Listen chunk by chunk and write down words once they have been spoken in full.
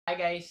Hi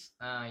guys,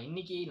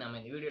 இன்னைக்கு நம்ம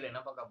இந்த வீடியோல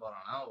என்ன பார்க்க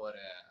போறோம்னா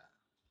ஒரு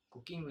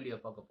குக்கிங் வீடியோ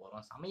பார்க்க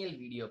போறோம், சமையல்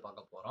வீடியோ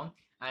பார்க்க போறோம்.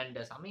 அண்ட்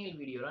சமையல்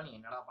வீடியோல நீ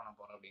என்னடா பண்ண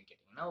போற அப்படின்னு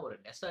கேட்டீங்கன்னா ஒரு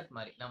டெசர்ட்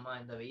மாதிரி. நம்ம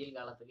இந்த வெயில்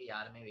காலத்துக்கு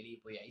யாருமே வெளியே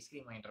போய்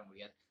ஐஸ்கிரீம் வாங்கிட்டு வர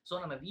முடியாது.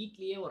 ஸோ நம்ம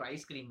வீட்லயே ஒரு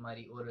ஐஸ்கிரீம்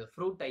மாதிரி ஒரு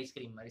ஃப்ரூட்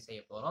ஐஸ்கிரீம் மாதிரி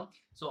செய்ய போறோம்.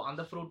 ஸோ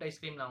அந்த ஃப்ரூட்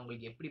ஐஸ்கிரீம் நான்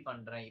உங்களுக்கு எப்படி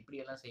பண்றேன்,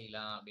 எப்படி எல்லாம்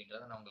செய்யலாம்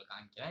அப்படின்றத நான் உங்களுக்கு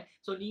காமிக்கிறேன்.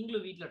 ஸோ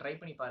நீங்களும் வீட்டில் ட்ரை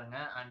பண்ணி பாருங்க.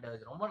 அண்ட்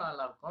இது ரொம்ப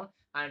நல்லா இருக்கும்.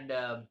 அண்ட்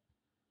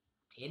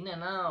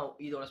என்னன்னா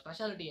இதோட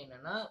ஸ்பெஷாலிட்டி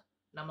என்னன்னா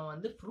நம்ம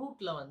வந்து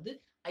ஃப்ரூட்ல வந்து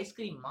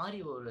ஐஸ்கிரீம் மாதிரி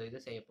ஒரு இது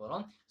செய்ய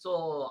போறோம். ஸோ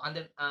அந்த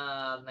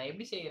நான்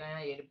எப்படி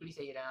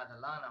செய்யறேன்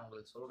அதெல்லாம் நான்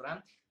உங்களுக்கு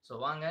சொல்றேன்.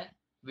 ஸோ வாங்க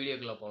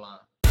வீடியோக்குள்ள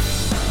போலாம்.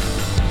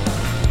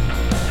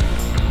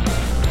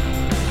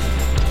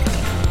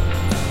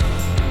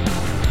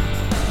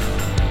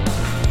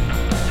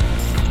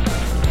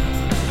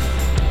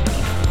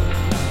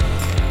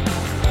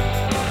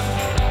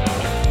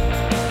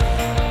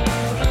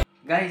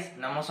 கைஸ்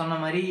நம்ம சொன்ன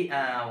மாதிரி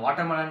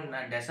வாட்டர்மெலன்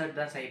டெசர்ட்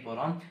தான் செய்ய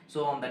போகிறோம். ஸோ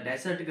அந்த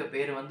டெசர்ட்டுக்கு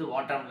பேர் வந்து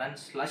வாட்டர்மெலன்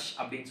ஸ்லஷ்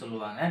அப்படின்னு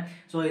சொல்லுவாங்க.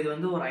 ஸோ இது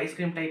வந்து ஒரு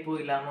ஐஸ்கிரீம் டைப்பும்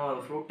இல்லாமல்,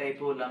 ஒரு ஃப்ரூட்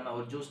டைப்பும் இல்லாமல்,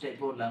 ஒரு ஜூஸ்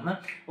டைப்பும் இல்லாமல்,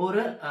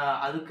 ஒரு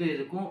அதுக்கு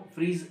இதுக்கும்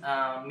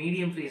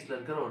மீடியம் ஃப்ரீஸில்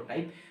இருக்கிற ஒரு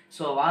டைப்.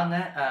 ஸோ வாங்க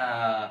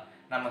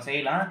நம்ம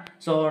செய்யலாம்.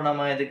 ஸோ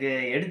நம்ம இதுக்கு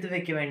எடுத்து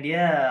வைக்க வேண்டிய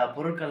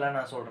பொருட்களை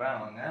நான்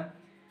சொல்கிறேன் வாங்க.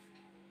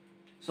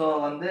 ஸோ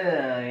வந்து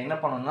என்ன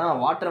பண்ணணும்னா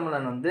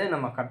வாட்டர்மெலன் வந்து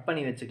நம்ம கட்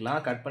பண்ணி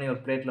வச்சுக்கலாம். கட் பண்ணி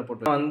ஒரு பிளேட்டில்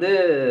போட்டு வந்து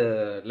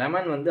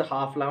லெமன் வந்து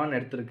 ½ லெமன்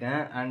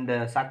எடுத்திருக்கேன். அண்டு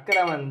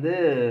சர்க்கரை வந்து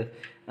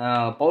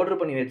பவுட்ரு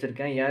பண்ணி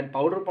வச்சுருக்கேன்.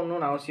 பவுட்ரு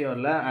பண்ணணும்னு அவசியம்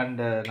இல்லை.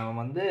 அண்டு நம்ம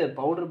வந்து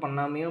பவுட்ரு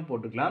பண்ணாமையும்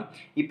போட்டுக்கலாம்.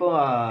 இப்போ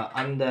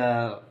அந்த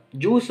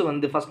ஜூஸ்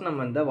வந்து ஃபஸ்ட்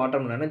நம்ம இந்த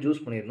வாட்டர்மெலனை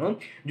ஜூஸ் பண்ணிடணும்.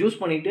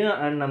 ஜூஸ் பண்ணிவிட்டு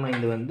அண்ட் நம்ம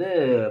இது வந்து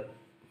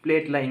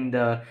பிளேட்டில் இந்த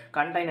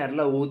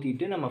கண்டெய்னரில்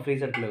ஊற்றிட்டு நம்ம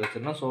ஃப்ரீசர்க்குள்ளே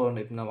வச்சிடணும். ஸோ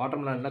இப்போ நான்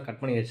வாட்டர்மெலன்லாம் கட்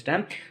பண்ணி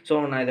வச்சிட்டேன். ஸோ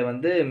நான் இதை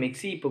வந்து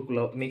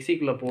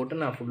மிக்சிக்குள்ளே போட்டு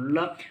நான்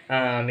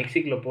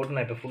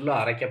இப்போ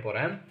ஃபுல்லாக அரைக்க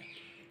போகிறேன்.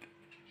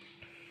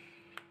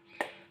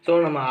 ஸோ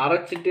நம்ம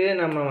அரைச்சிட்டு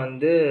நம்ம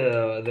வந்து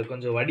அதை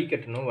கொஞ்சம்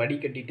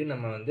வடிகட்டிட்டு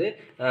நம்ம வந்து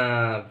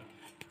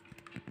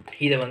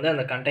இதை வந்து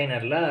அந்த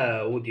கண்டெய்னரில்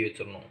ஊற்றி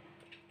வச்சிடணும்.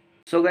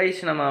 ஸோ கைஸ்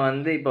நம்ம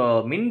வந்து இப்போ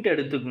மின்ட்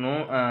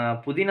எடுத்துக்கணும்,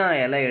 புதினா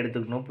இலை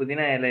எடுத்துக்கணும்,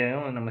 புதினா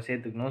இலையும் நம்ம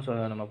சேர்த்துக்கணும். ஸோ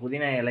நம்ம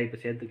புதினா இலை இப்போ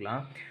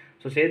சேர்த்துக்கலாம்.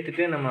 ஸோ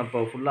சேர்த்துட்டு நம்ம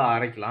இப்போ ஃபுல்லாக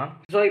அரைக்கலாம்.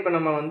 ஸோ இப்போ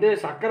நம்ம வந்து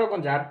சர்க்கரை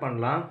கொஞ்சம் ஆட்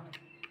பண்ணலாம்.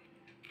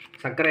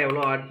 சர்க்கரை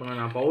எவ்வளோ ஆட் பண்ணலாம்,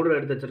 நான் பவுடர்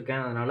எடுத்து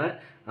வச்சுருக்கேன். அதனால்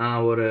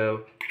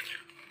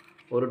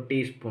ஒரு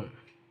டீஸ்பூன்,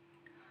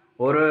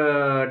 1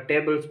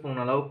 டேபிள்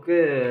ஸ்பூன் அளவுக்கு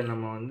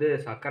நம்ம வந்து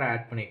சர்க்கரை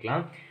ஆட்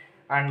பண்ணிக்கலாம்.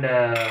 அண்டு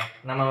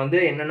நம்ம வந்து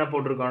என்னென்ன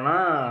போட்டிருக்கோன்னா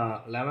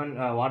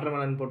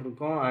வாட்டர்மெலன்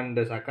போட்டிருக்கோம்,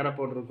 அண்டு சர்க்கரை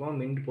போட்டிருக்கோம்,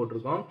 மின்ட்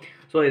போட்டிருக்கோம்.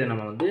 ஸோ இதை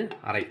நம்ம வந்து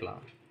அரைக்கலாம்.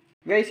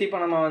 கைஸ் இப்போ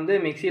நம்ம வந்து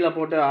மிக்சியில்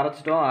போட்டு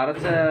அரைச்சிட்டோம்.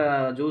 அரைச்ச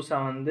ஜூஸை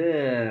வந்து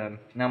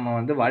நம்ம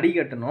வந்து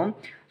வடிகட்டணும்.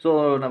 ஸோ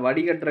நான்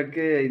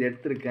வடிகட்டுறதுக்கு இது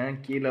எடுத்திருக்கேன்.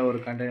 கீழே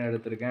ஒரு கண்டெய்னர்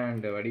எடுத்திருக்கேன்.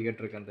 அண்டு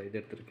வடிகட்டுறதுக்கு அந்த இது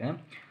எடுத்திருக்கேன்.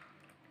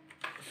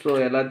 ஸோ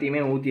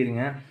எல்லாத்தையுமே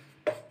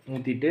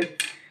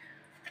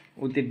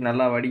ஊற்றிட்டு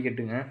நல்லா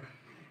வடிகட்டுங்க.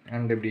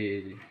 அண்டு இப்படி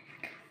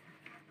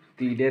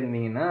ஊற்றிக்கிட்டே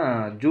இருந்தீங்கன்னா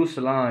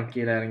ஜூஸ்லாம்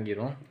கீழே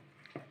இறங்கிடும்.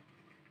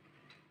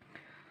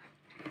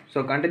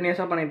 ஸோ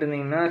கண்டினியூஸாக பண்ணிகிட்டு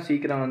இருந்தீங்கன்னா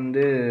சீக்கிரம்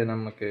வந்து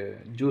நமக்கு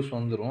ஜூஸ்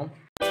வந்துடும்.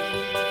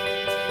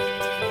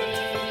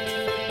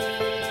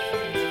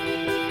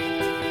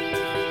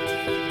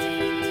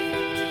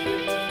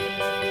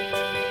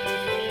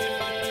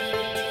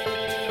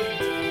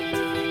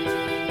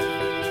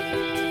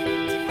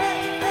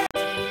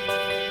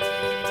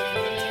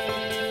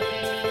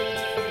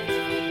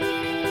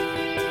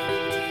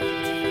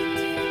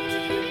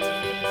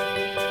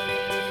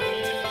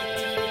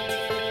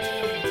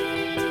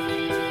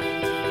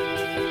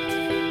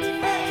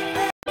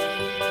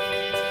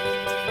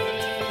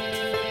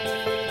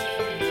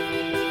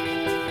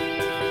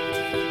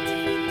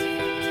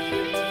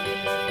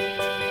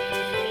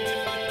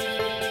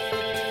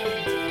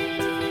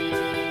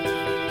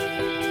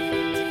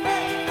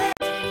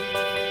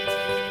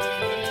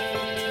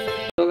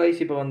 ஸோ கைஸ்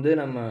இப்போ வந்து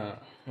நம்ம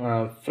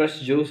ஃப்ரெஷ்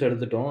ஜூஸ்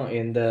எடுத்துட்டோம்.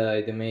 எந்த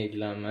இதுவுமே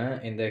இல்லாமல்,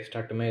 எந்த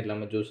எக்ஸ்ட்ராக்ட்டுமே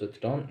இல்லாமல் ஜூஸ்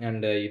எடுத்துட்டோம்.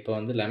 அண்டு இப்போ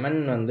வந்து லெமன்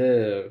வந்து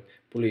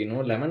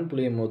புளியணும். லெமன்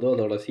புளியும் போது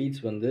அதோட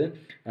சீட்ஸ் வந்து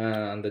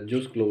அந்த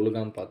ஜூஸ்குள்ளே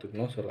விழுகாமல்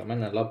பார்த்துக்கணும். ஸோ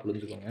லெமன் நல்லா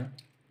புளிஞ்சுக்கோங்க.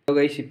 ஸோ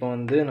கைஸ் இப்போ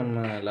வந்து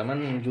நம்ம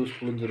லெமன் ஜூஸ்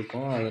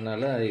புளிஞ்சிருக்கோம்.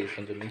 அதனால்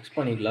கொஞ்சம் மிக்ஸ்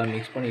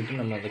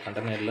பண்ணிவிட்டு நம்ம அந்த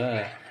கண்டெய்னரில்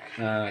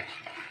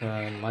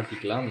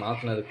மாற்றிக்கலாம்.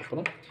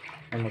 மாற்றினதுக்கப்புறம்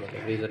நம்ம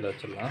கொஞ்சம் ஃப்ரீசரில்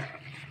வச்சிடலாம்.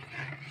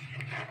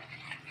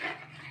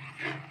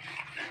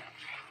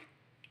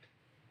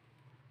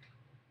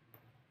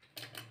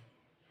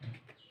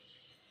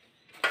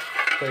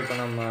 ஸோ இப்போ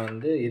நம்ம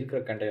வந்து இருக்கிற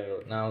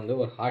கண்டெய்னர், நான் வந்து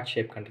ஒரு ஹார்ட்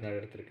ஷேப் கண்டெய்னர்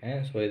எடுத்திருக்கேன்.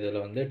 ஸோ இதில்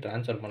வந்து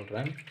ட்ரான்ஸ்ஃபர்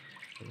பண்ணுறேன்.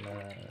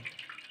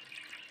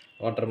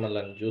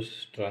 வாட்டர்மெலன் ஜூஸ்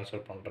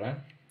ட்ரான்ஸ்ஃபர் பண்ணுறேன்.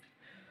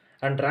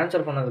 அண்ட்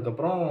ட்ரான்ஸ்ஃபர்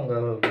பண்ணதுக்கப்புறம்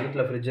உங்கள்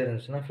வீட்டில் ஃப்ரிட்ஜ்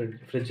இருந்துச்சுன்னா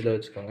ஃப்ரிட்ஜில்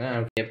வச்சுக்கோங்க.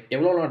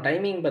 எவ்வளோ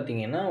டைமிங்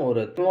பார்த்தீங்கன்னா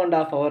ஒரு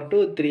 2.5 hour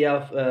to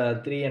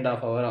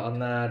 3.5 hour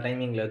அந்த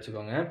டைமிங்கில்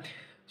வச்சுக்கோங்க.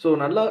 ஸோ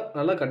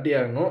நல்லா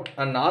கட்டியாகணும்.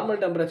 அண்ட்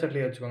நார்மல்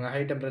டெம்பரேச்சர்லேயே வச்சுக்கோங்க,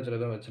 ஹை டெம்பரேச்சர்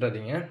எதுவும்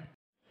வச்சிடாதீங்க.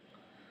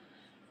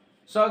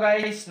 ஸோ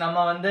கைஸ்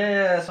நம்ம வந்து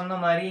சொன்ன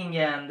மாதிரி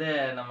இங்கே வந்து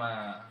நம்ம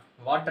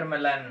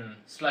வாட்டர்மெலன்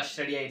ஸ்லஷ்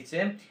ரெடி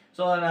ஆயிடுச்சு.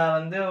 ஸோ நான்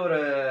வந்து ஒரு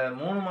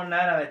 3 மணி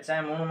நேரம்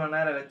வச்சேன். 3 மணி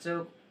நேரம் வச்சு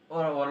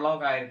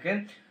ஓரளவுக்கு ஆயிருக்கு.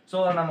 ஸோ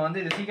நம்ம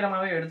வந்து இது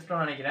சீக்கிரமாகவே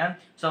எடுத்துட்டோம்னு நினைக்கிறேன்.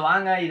 ஸோ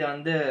வாங்க இதை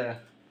வந்து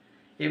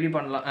எப்படி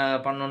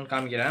பண்ணணும்னு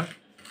காமிக்கிறேன்.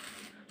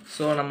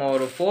 ஸோ நம்ம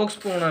ஒரு ஃபோக்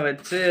ஸ்பூனை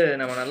வச்சு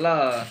நம்ம நல்லா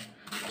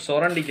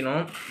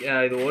சுரண்டிக்கணும்.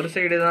 இது ஒரு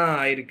சைடு தான்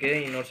ஆயிருக்கு,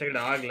 இன்னொரு சைடு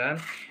ஆகலை.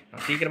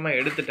 நான் சீக்கிரமாக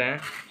எடுத்துட்டேன்.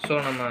 ஸோ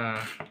நம்ம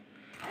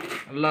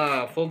நல்லா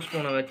ஃபோக்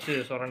ஸ்பூனை வச்சு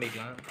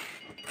சுரண்டிக்கலாம்.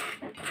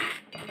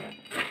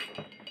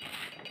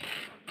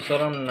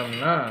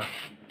 சுரண்டோம்னா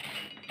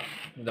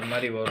இந்த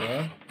மாதிரி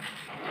வரும்.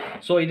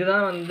 ஸோ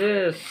இதுதான் வந்து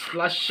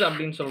ஸ்லஷ்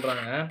அப்படின்னு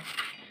சொல்கிறாங்க.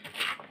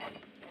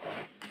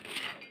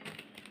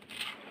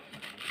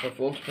 ஸோ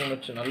ஃபோக் ஸ்பூன்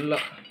வச்சு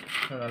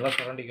நல்லா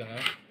சுரண்டிக்கோங்க.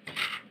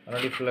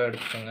 சுரண்டி ஃபுல்லாக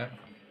எடுத்துக்கோங்க.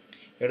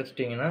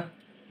 எடுத்துட்டிங்கன்னா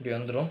இப்படி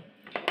வந்துடும்.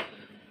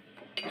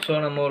 ஸோ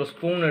நம்ம ஒரு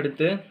ஸ்பூன்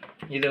எடுத்து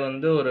இதை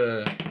வந்து ஒரு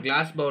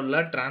கிளாஸ்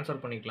பவுலில்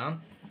ட்ரான்ஸ்ஃபர் பண்ணிக்கலாம்.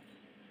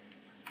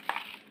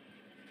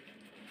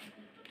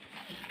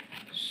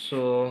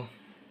 ஸோ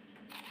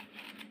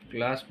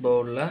கிளாஸ்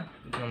பவுலில்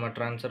நம்ம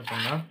ட்ரான்ஸ்ஃபர்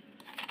பண்ணால்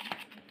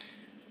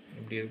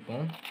இப்படி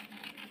இருக்கும்.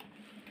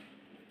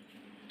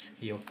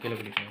 ஐயோ கீழே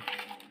பிடிக்கணும்.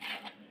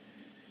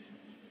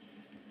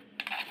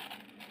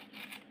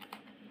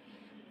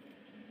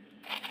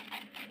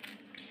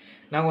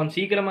 நான் கொஞ்சம்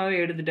சீக்கிரமாகவே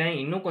எடுத்துட்டேன்.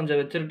 இன்னும் கொஞ்சம்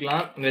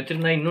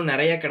வச்சுருந்தா இன்னும்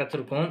நிறையா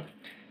கிடச்சிருக்கும்.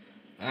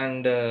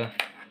 அண்டு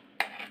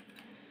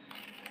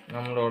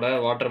நம்மளோட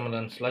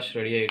வாட்டர்மெலன் ஸ்லஷ்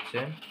ரெடி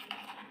ஆயிடுச்சு.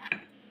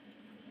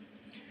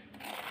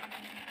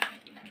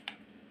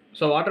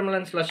 ஸோ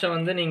வாட்டர்மெலன் ஸ்லஷ்ஷை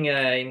வந்து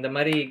நீங்கள் இந்த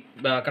மாதிரி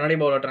கண்ணாடி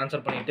பவுலில்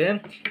ட்ரான்ஸ்ஃபர் பண்ணிவிட்டு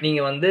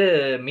நீங்கள் வந்து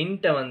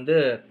மின்ட்டை வந்து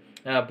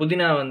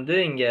புதினா வந்து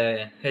இங்கே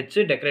வச்சு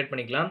டெக்கரேட்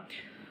பண்ணிக்கலாம்.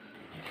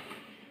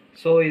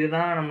 ஸோ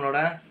இதுதான் நம்மளோட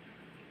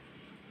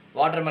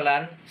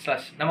வாட்டர்மெலன்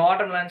ஸ்லஷ். நம்ம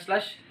வாட்டர்மெலன்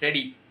ஸ்லஷ்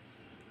ரெடி.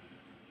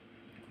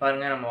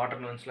 பாருங்கள், நம்ம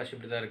வாட்டர்மெலன் ஸ்லஷ்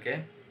இப்படி தான்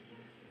இருக்குது.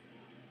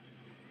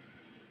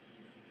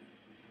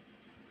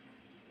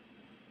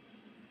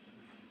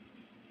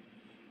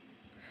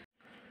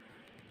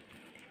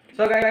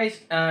 ஸோ கைஸ்,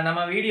 நம்ம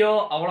வீடியோ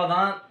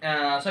அவ்வளோதான்.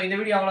 ஸோ இந்த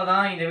வீடியோ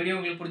அவ்வளோதான். இந்த வீடியோ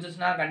உங்களுக்கு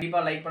பிடிச்சிச்சுன்னா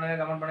கண்டிப்பாக லைக் பண்ணுங்கள்,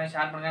 கமெண்ட் பண்ணுங்கள்,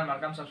 ஷேர் பண்ணுங்கள்,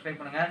 மறக்காம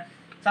சப்ஸ்கிரைப் பண்ணுங்கள்.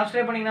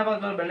 சப்ஸ்கிரைப் பண்ணிங்கன்னா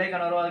பக்கத்தில் பெல்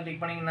ஐக்கான் வரும். அதை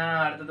கிளிக் பண்ணிங்கன்னா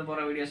அடுத்தது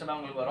போகிற வீடியோஸ் எல்லாம்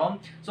உங்களுக்கு வரும்.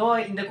 ஸோ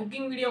இந்த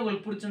குக்கிங் வீடியோ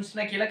உங்களுக்கு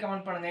பிடிச்சிருந்துச்சுன்னா கீழே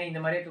கமெண்ட் பண்ணுங்கள். இந்த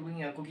மாதிரியே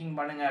குக்கிங்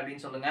பண்ணுங்கள்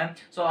அப்படின்னு சொல்லுங்கள்.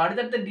 ஸோ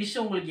அடுத்தடுத்த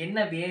டிஷ் உங்களுக்கு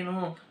என்ன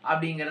வேணும்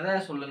அப்படிங்கிறத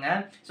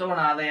சொல்லுங்கள். ஸோ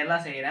நான் அதை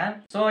எல்லாம் செய்கிறேன்.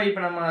 ஸோ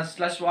இப்போ நம்ம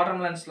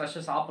வாட்டர்மெலன்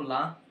ஸ்லஷ்ஷை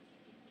சாப்பிட்லாம்.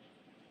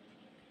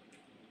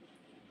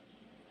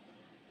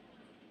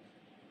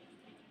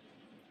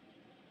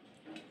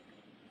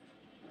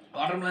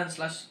 வாட்டர்மெலன்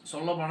ஸ்லஷ்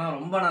சொல்ல போனால்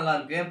ரொம்ப நல்லா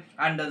இருக்கு.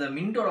 அண்ட் அந்த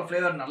மின்ட்டோட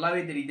ஃப்ளேவர்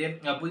நல்லாவே தெரியுது,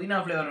 புதினா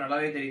ஃப்ளேவர்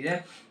நல்லாவே தெரியுது.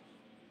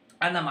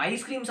 அண்ட் நம்ம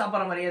ஐஸ்கிரீம்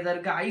சாப்பிட்ற மாதிரியே தான்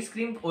இருக்குது.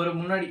 ஐஸ்கிரீம் ஒரு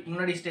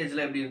முன்னாடி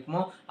ஸ்டேஜில் எப்படி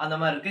இருக்குமோ அந்த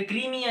மாதிரி இருக்குது.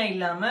 க்ரீமியாக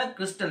இல்லாமல்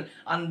கிறிஸ்டல்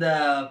அந்த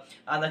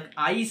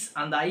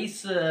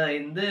ஐஸ்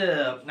வந்து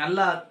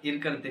நல்லா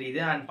இருக்கிறது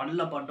தெரியுது. அண்ட்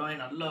பல்ல பட்டோன்னே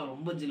நல்லா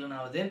ரொம்ப ஜில்லுன்னு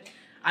ஆகுது.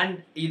 அண்ட்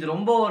இது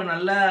ரொம்ப ஒரு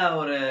நல்ல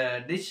ஒரு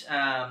டிஷ்.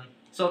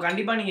 ஸோ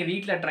கண்டிப்பாக நீங்கள்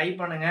வீட்டில் ட்ரை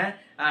பண்ணுங்கள்.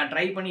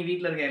 ட்ரை பண்ணி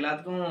வீட்டில் இருக்க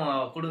எல்லாத்துக்கும்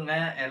கொடுங்க.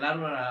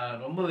 எல்லோரும்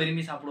ரொம்ப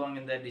விரும்பி சாப்பிடுவாங்க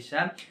இந்த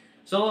டிஷ்ஷை.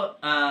 So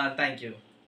thank you.